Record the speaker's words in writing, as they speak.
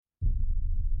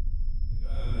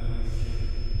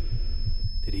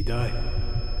Did he die?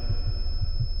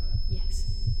 Yes.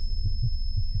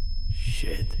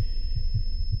 Shit.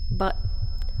 But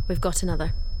we've got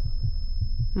another.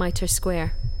 Mitre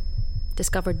Square.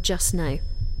 Discovered just now.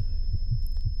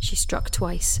 She struck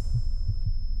twice.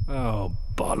 Oh,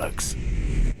 bollocks.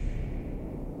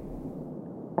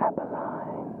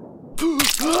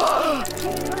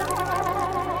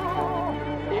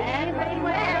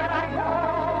 Everywhere I go,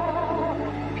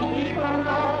 people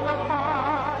know the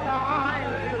part I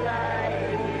play.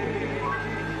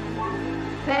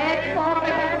 Beg for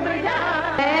every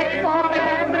dime, beg for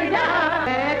every dime,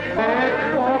 beg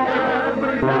for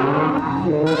every dime.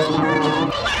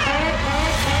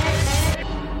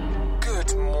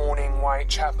 Good morning,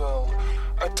 Whitechapel.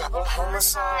 A double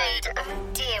homicide. Oh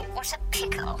dear, what a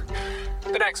pickle.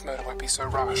 The next murder won't be so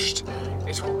rushed.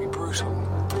 It will be brutal.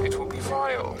 It will be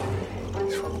vile.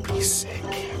 It will be sick.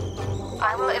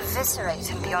 I will eviscerate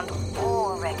him beyond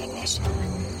all recognition.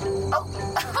 Oh,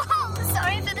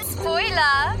 sorry for the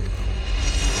spoiler.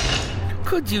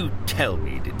 Could you tell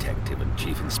me, Detective and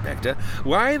Chief Inspector,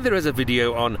 why there is a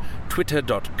video on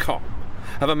Twitter.com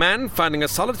of a man finding a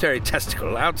solitary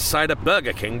testicle outside a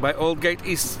Burger King by Aldgate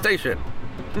East Station?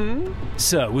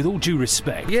 Sir, with all due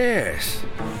respect... Yes.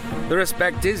 The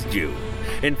respect is due.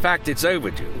 In fact, it's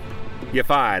overdue. You're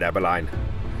fired, Aberline.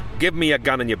 Give me your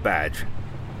gun and your badge.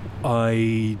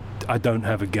 I don't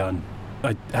have a gun.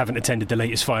 I haven't attended the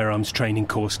latest firearms training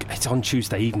course. It's on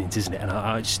Tuesday evenings, isn't it? And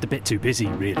I'm just a bit too busy,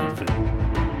 really, for...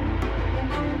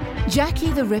 Jackie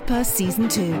the Ripper Season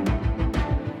 2.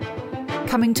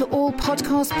 Coming to all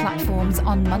podcast platforms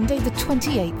on Monday the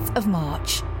 28th of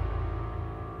March.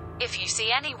 If you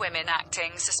see any women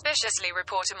acting suspiciously,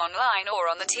 report them online or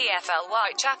on the TFL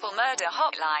Whitechapel Murder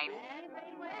Hotline.